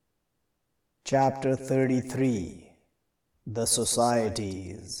Chapter 33 The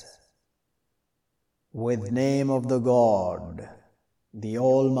Societies. With name of the God, the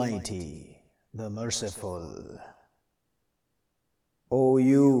Almighty, the Merciful. O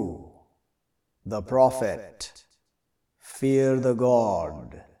you, the Prophet, fear the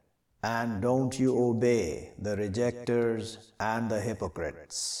God, and don't you obey the rejectors and the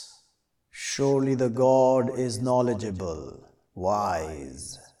hypocrites. Surely the God is knowledgeable,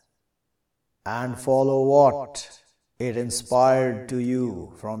 wise. And follow what it inspired to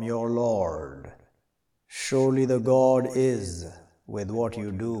you from your Lord. Surely the God is, with what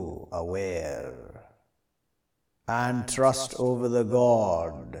you do, aware. And trust over the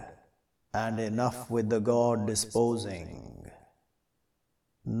God, and enough with the God disposing.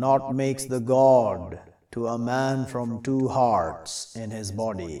 Naught makes the God to a man from two hearts in his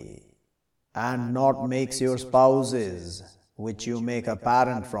body, and naught makes your spouses, which you make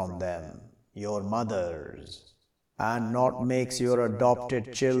apparent from them, your mothers, and naught makes your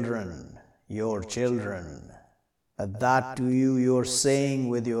adopted children your children, that to you you're saying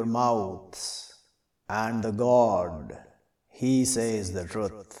with your mouths, and the God, He says the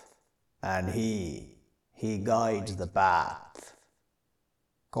truth, and He guides the path.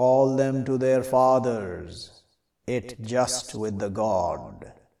 Call them to their fathers, it just with the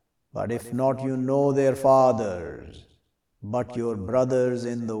God, but if not you know their fathers, but your brothers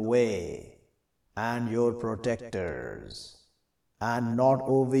in the way, and your protectors, and not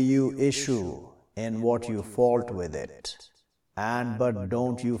over you issue in what you fault with it, and but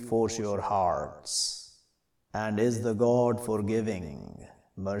don't you force your hearts, and is the God forgiving,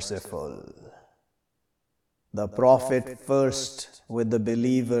 merciful. The Prophet first with the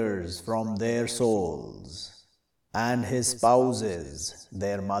believers from their souls, and his spouses,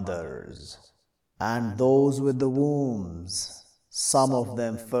 their mothers, and those with the wombs, some of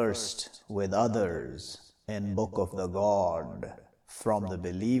them first with others in book of the God, from the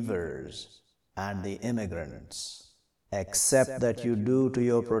believers and the immigrants, except that you do to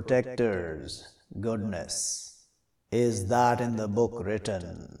your protectors goodness, is that in the book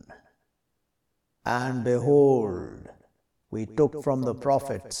written. And behold, we took from the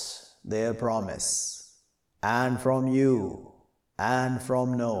prophets their promise, and from you, and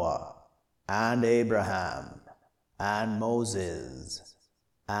from Noah, and Abraham, and Moses,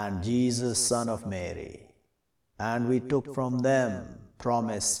 and Jesus son of Mary, and we took from them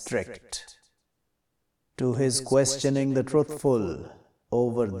promise strict. To his questioning the truthful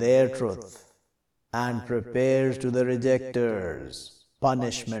over their truth, and prepares to the rejectors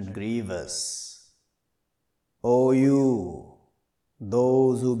punishment grievous. O you,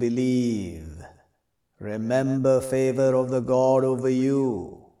 those who believe, remember favor of the God over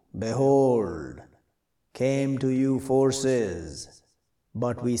you. Behold, came to you forces,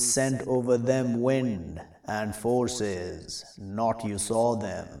 but we sent over them wind and forces, not you saw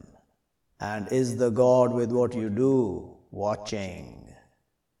them. And is the God with what you do, watching?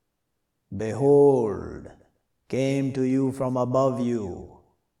 Behold, came to you from above you,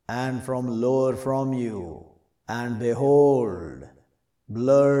 and from lower from you, and behold,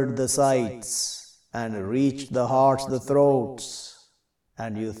 blurred the sights, and reached the hearts the throats,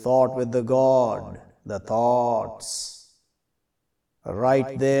 and you thought with the God the thoughts.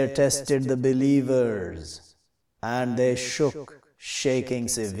 Right there tested the believers, and they shook, shaking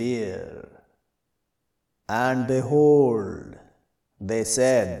severe. And behold, they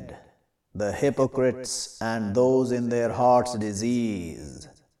said, the hypocrites and those in their hearts disease,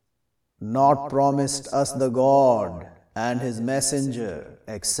 not promised us the God and his messenger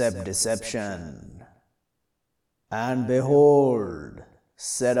except deception. And behold,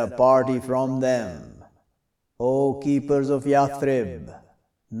 said a party from them, O keepers of Yathrib,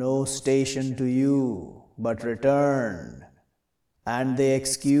 no station to you, but return. And they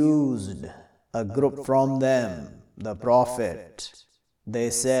excused a group from them, the Prophet.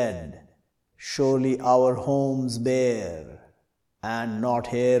 They said, surely our homes bare, and not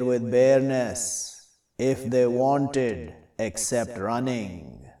here with bareness, if they wanted, except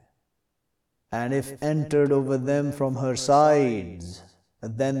running. And if entered over them from her sides,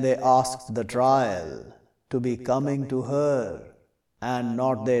 then they asked the trial, to be coming to her, and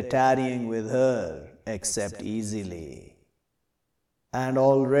not they tarrying with her, except easily. And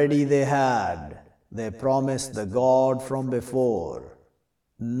already they promised the God from before,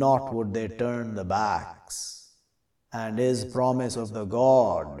 not would they turn the backs, and is promise of the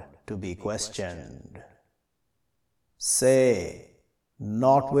God to be questioned. Say,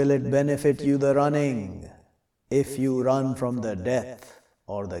 not will it benefit you the running, if you run from the death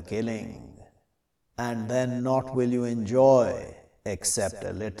or the killing, and then not will you enjoy except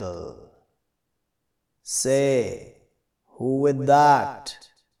a little. Say, who with that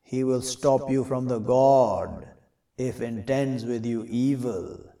he will stop you from the God, if intends with you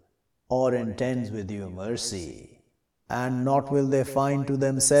evil, or intends with you mercy? And not will they find to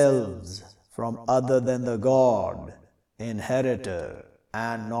themselves from other than the God, inheritor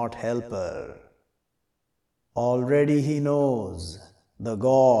and not helper. Already he knows, the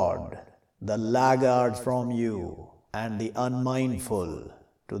God, the laggards from you, and the unmindful,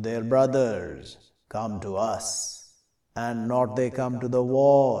 to their brothers, come to us, and not they come to the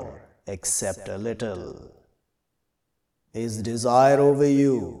war, except a little. Is desire over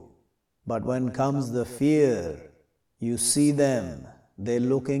you, but when comes the fear, you see them, they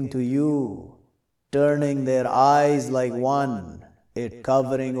looking to you, turning their eyes like one, it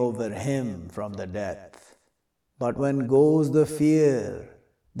covering over him from the death. But when goes the fear,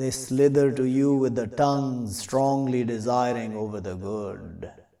 they slither to you with the tongues strongly desiring over the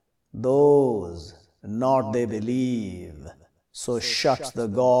good. Those, not they believe, so shuts the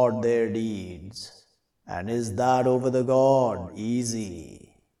God their deeds. And is that over the God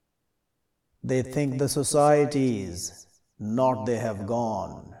easy? They think the societies, not they have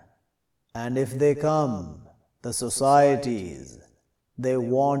gone. And if they come, the societies, they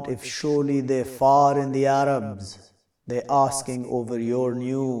want if surely they far in the Arabs, they asking over your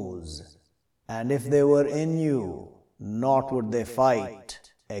news. And if they were in you, not would they fight,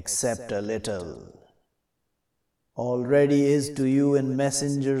 except a little. Already is to you in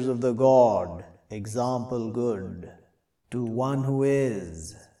messengers of the God example good, to one who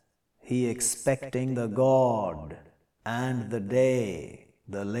is, he expecting the God, and the day,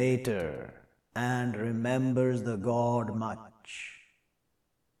 the later, and remembers the God much.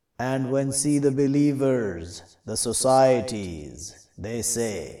 And when see the believers, the societies, they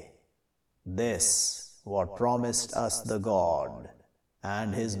say, this what promised us the God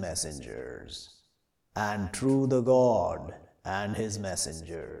and his messengers, and true the God and his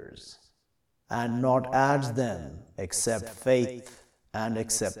messengers, and not adds them except faith and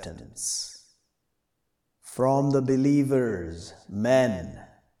acceptance. From the believers, men,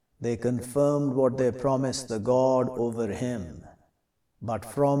 they confirmed what they promised the God over him, but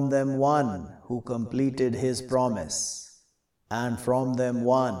from them one who completed his promise, and from them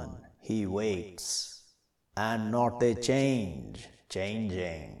one he waits, and not they changing.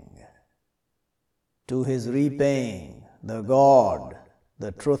 To his repaying, the God,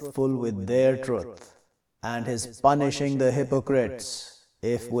 the truthful with their truth, and his punishing the hypocrites,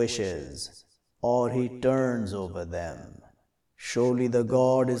 if wishes, or he turns over them. Surely the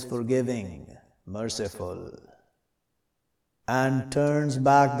God is forgiving, merciful. And turns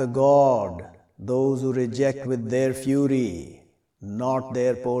back the God, those who reject with their fury, not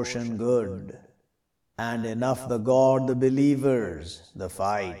their portion good. And enough the God the believers, the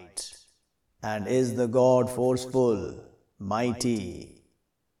fight. And is the God forceful, mighty,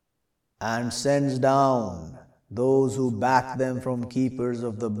 and sends down those who back them from keepers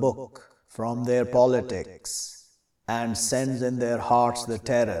of the book, from their politics, and sends in their hearts the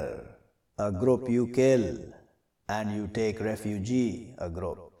terror. A group you kill, and you take refugee, a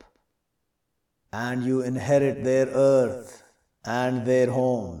group. And you inherit their earth, and their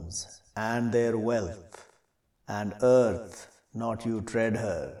homes, and their wealth, and earth, not you tread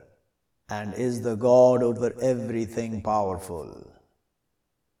her, and is the God over everything powerful.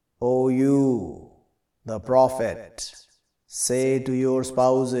 O you, the prophet, say to your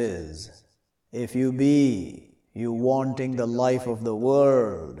spouses, if you be, you wanting the life of the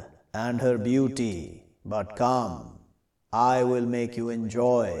world and her beauty, but come, I will make you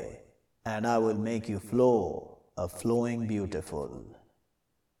enjoy, and I will make you flow, a flowing beautiful.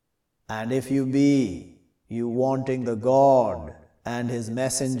 And if you be, you wanting the God and his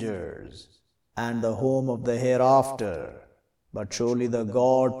messengers, and the home of the hereafter, but surely the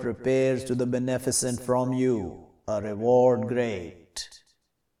God prepares to the beneficent from you a reward great.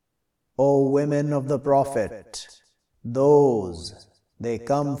 O women of the Prophet, those, they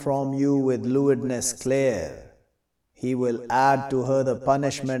come from you with lewdness clear, he will add to her the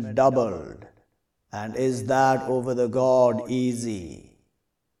punishment doubled, and is that over the God easy?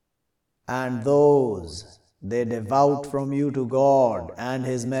 And those, they devout from you to God and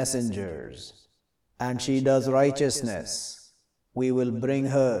his messengers, and she does righteousness, we will bring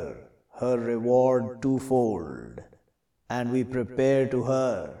her reward twofold, and we prepare to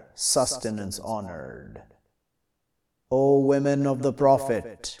her sustenance honored. O women of the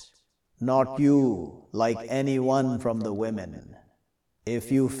Prophet, not you like any one from the women.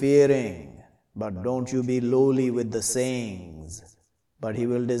 If you fearing, but don't you be lowly with the sayings, but he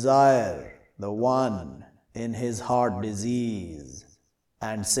will desire the one in his heart disease,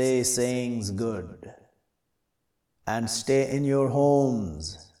 and say sayings good. and stay in your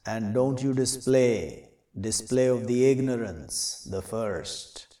homes, and don't you display of the ignorance, the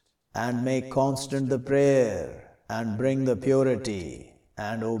first, and make constant the prayer, and bring the purity,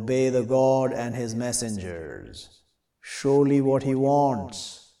 and obey the God and His messengers. Surely what He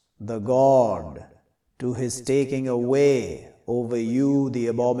wants, the God, to His taking away over you the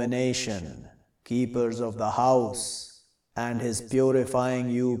abomination, keepers of the house, and His purifying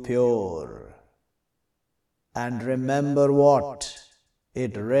you pure. And remember what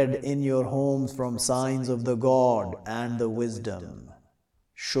it read in your homes from signs of the God and the wisdom.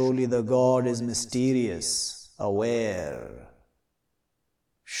 Surely the God is mysterious, aware.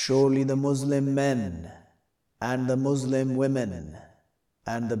 Surely the Muslim men and the Muslim women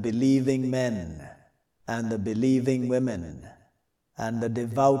and the believing men and the believing women and the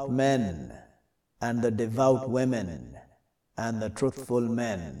devout men and the devout women and the truthful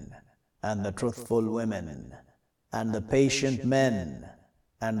men and the truthful women and the patient men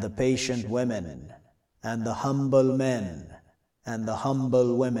and the patient women and the humble men and the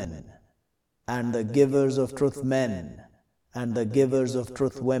humble women and the givers of truth men and the givers of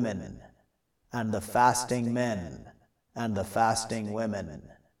truth women and the fasting men and the fasting women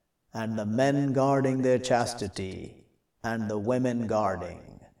and the men guarding their chastity and the women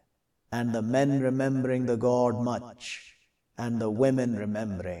guarding, and the men remembering the God much and the women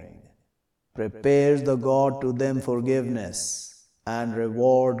remembering, prepares the God to them forgiveness and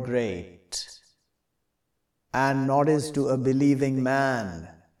reward great. And not is to a believing man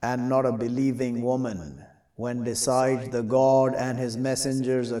and not a believing woman, when decides the God and His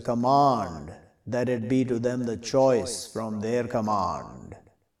messengers a command, that it be to them the choice from their command.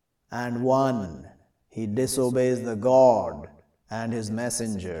 And one, he disobeys the God and His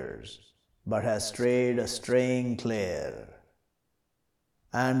messengers, but has strayed a straying clear.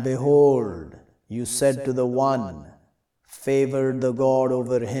 And behold, you said to the one, favored the God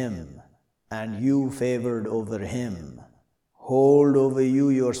over him, and you favored over him. Hold over you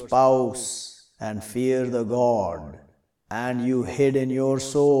your spouse, and fear the God, and you hid in your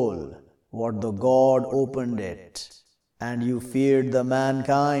soul what the God opened it, and you feared the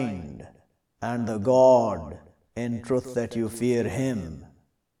mankind, and the God, in truth that you fear Him.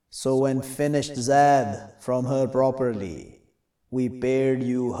 So when finished Zad from her properly, we paired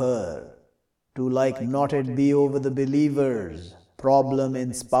you her, to like not it be over the believers, problem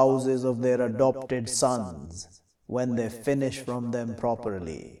in spouses of their adopted sons, when they finish from them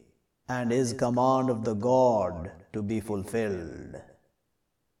properly, and is command of the God to be fulfilled.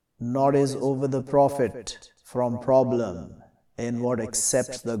 Not is over the prophet from problem in what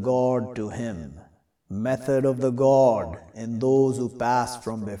accepts the God to him, method of the God in those who passed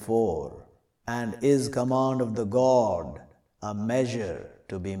from before, and is command of the God a measure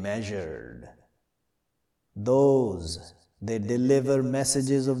to be measured. Those, they deliver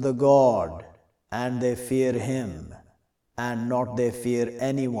messages of the God, and they fear Him, and not they fear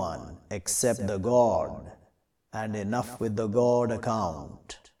anyone except the God, and enough with the God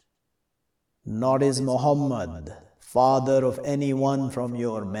account. Not is Muhammad father of any one from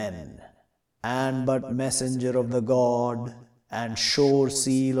your men, and but messenger of the God, and sure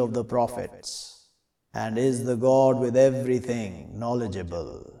seal of the prophets, and is the God with everything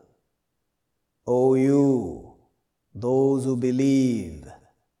knowledgeable. O you, those who believe,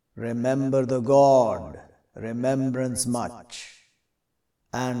 remember the God, remembrance much,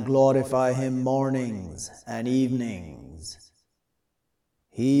 and glorify Him mornings and evenings.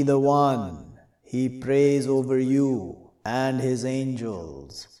 He the One, He prays over you and His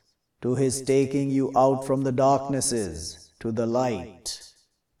angels, to His taking you out from the darknesses to the light,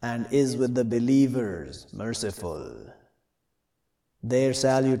 and is with the believers merciful. Their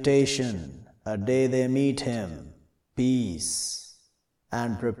salutation, a day they meet Him, peace,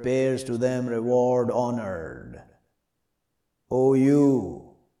 and prepares to them reward honored. O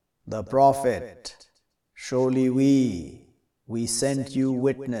you, the Prophet, surely we sent you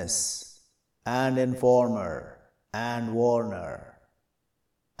witness, and informer, and warner,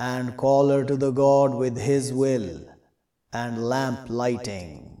 and caller to the God with His will, and lamp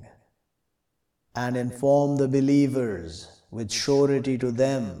lighting, and inform the believers with surety to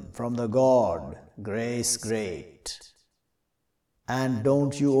them from the God, grace great. And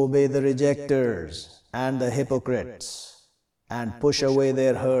don't you obey the rejectors and the hypocrites, and push away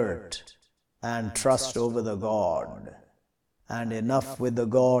their hurt, and trust over the God, and enough with the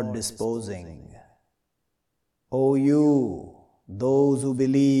God disposing. O you, those who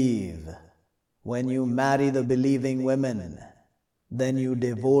believe, when you marry the believing women, then you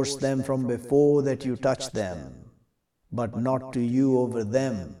divorce them from before that you touch them, but not to you over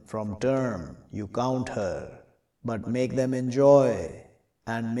them from term you count her, but make them enjoy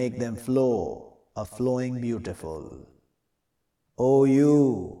and make them flow, a flowing beautiful. O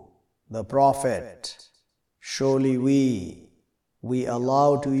you, the Prophet, surely we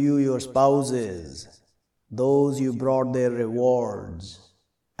allow to you your spouses, those you brought their rewards,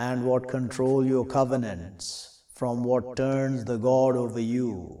 and what control your covenants, from what turns the God over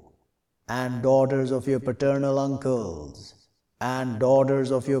you, and daughters of your paternal uncles, and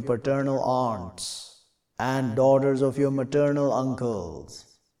daughters of your paternal aunts, and daughters of your maternal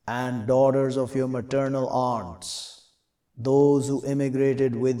uncles, and daughters of your maternal aunts, those who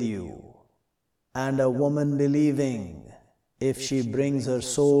immigrated with you, and a woman believing, if she brings her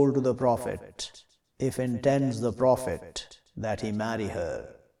soul to the Prophet, if intends the Prophet that he marry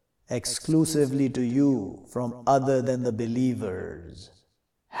her, exclusively to you from other than the believers,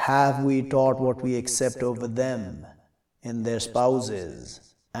 have we taught what we accept over them in their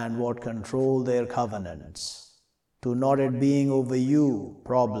spouses, and what control their covenants, to not it being over you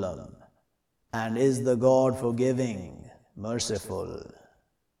problem, and is the God forgiving, merciful.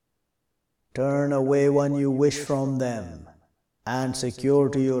 Turn away one you wish from them, and secure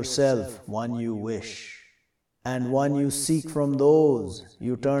to yourself one you wish, and one you seek from those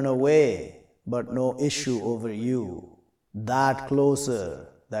you turn away, but no issue over you, that closer,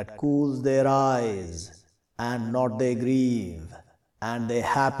 that cools their eyes, and not they grieve, and they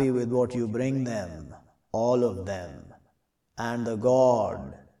happy with what you bring them, all of them. And the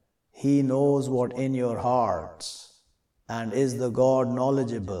God, He knows what in your hearts, and is the God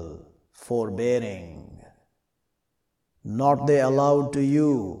knowledgeable, forbearing. Not they allowed to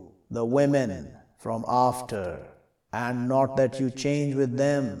you, the women, from after, and not that you change with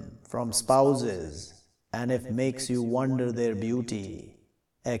them from spouses, and if makes you wonder their beauty,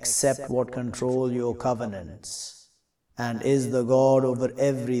 except what control your covenants, and is the God over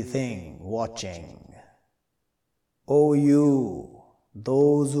everything watching. O you,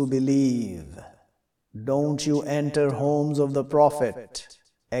 those who believe, don't you enter homes of the Prophet,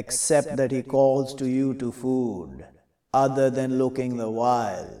 except that he calls to you to food, other than looking the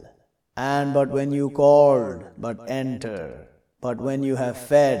while, and but when you called, but enter, but when you have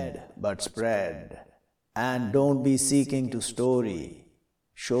fed, but spread, and don't be seeking to story.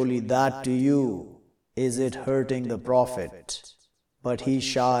 Surely that to you is it hurting the Prophet, but he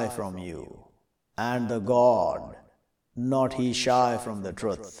shy from you, and the God, not he shy from the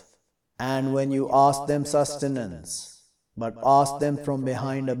truth. And when you ask them sustenance, but ask them from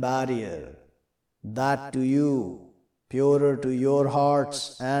behind a barrier, that to you, purer to your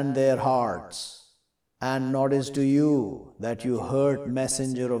hearts and their hearts, and not is to you that you hurt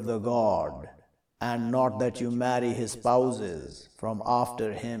messenger of the God, and not that you marry his spouses from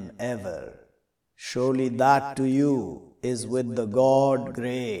after him ever. Surely that to you is with the God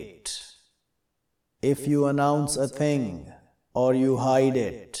great. If you announce a thing, or you hide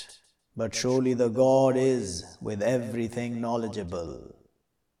it, but surely the God is with everything knowledgeable.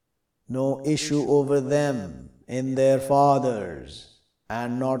 No issue over them in their fathers,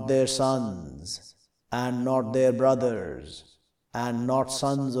 and not their sons, and not their brothers, and not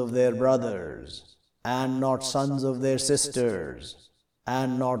sons of their brothers, and not sons of their sisters,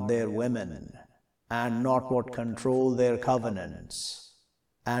 and not their women, and not what control their covenants,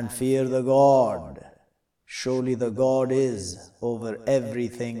 and fear the God. Surely the God is over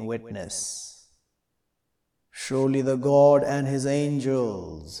everything witness. Surely the God and his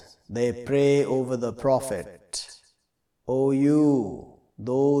angels, they pray over the Prophet. O you,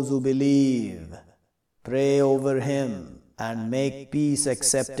 those who believe, pray over him and make peace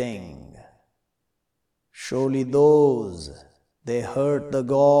accepting. Surely those, they hurt the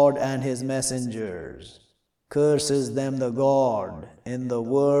God and his messengers, curses them the God in the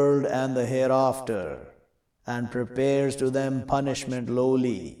world and the hereafter, and prepares to them punishment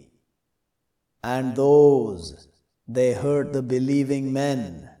lowly. And those, they hurt the believing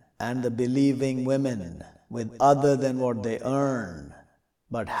men and the believing women with other than what they earn,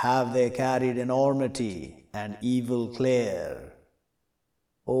 but have they carried enormity and evil clear.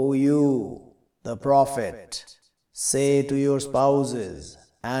 O you, the Prophet, say to your spouses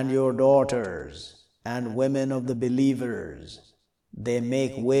and your daughters and women of the believers, they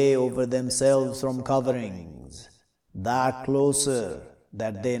make way over themselves from coverings, that closer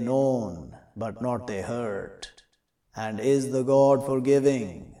that they known, but not they hurt, and is the God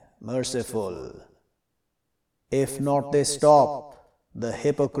forgiving, merciful. If not they stop, the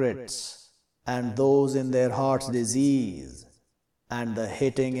hypocrites, and those in their hearts disease, and the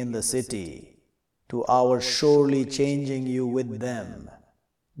hitting in the city, to our surely changing you with them,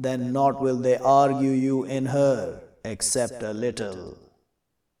 then not will they argue you in her, except a little.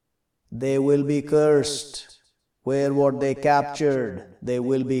 They will be cursed, where what they captured they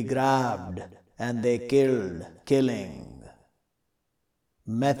will be grabbed, and they killed, killing.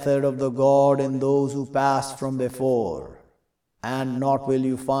 Method of the God in those who passed from before, and not will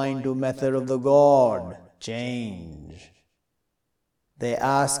you find to method of the God change. They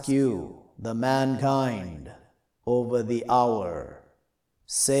ask you, the mankind, over the hour.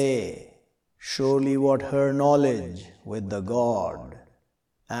 Say, surely what her knowledge with the God,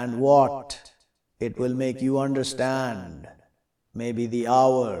 and what it will make you understand, maybe the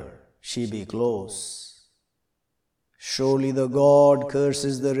hour she be close. Surely the God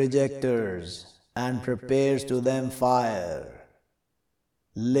curses the rejectors and prepares to them fire,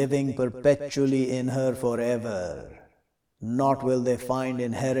 living perpetually in her forever. Not will they find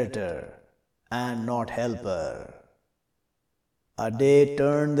inheritor and not helper. A day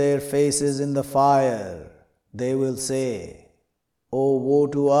turn their faces in the fire, they will say, "Oh, woe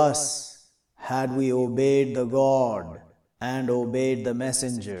to us, had we obeyed the God and obeyed the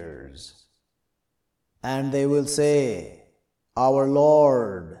messengers." And they will say, "Our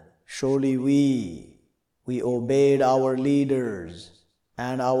Lord, surely we obeyed our leaders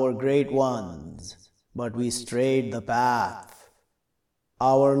and our great ones, but we strayed the path.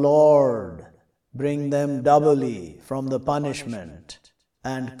 Our Lord, bring them doubly from the punishment,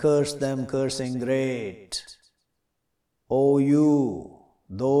 and curse them cursing great." O you,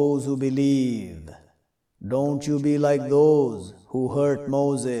 those who believe, don't you be like those who hurt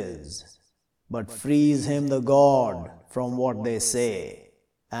Moses, but frees him the God from what they say,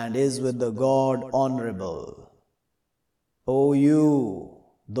 and is with the God honorable. O you,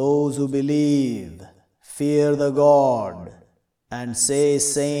 those who believe, fear the God, and say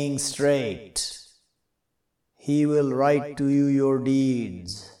saying straight. He will write to you your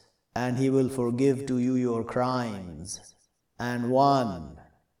deeds, and he will forgive to you your crimes. And one,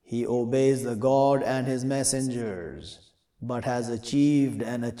 he obeys the God and his messengers, but has achieved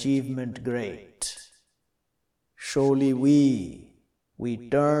an achievement great. Surely we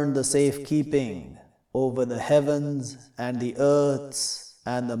turn the safekeeping over the heavens and the earths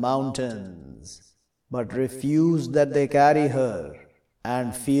and the mountains, but refused that they carry her,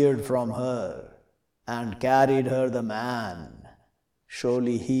 and feared from her, and carried her the man.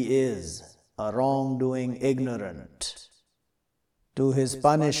 Surely he is a wrongdoing ignorant. To his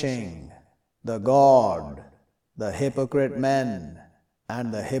punishing, the God, the hypocrite men,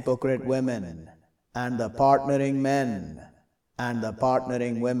 and the hypocrite women, and the partnering men, and the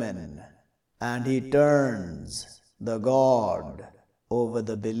partnering women, and he turns, the God, over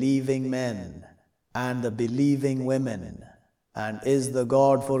the believing men, and the believing women, and is the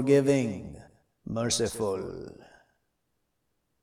God forgiving, merciful.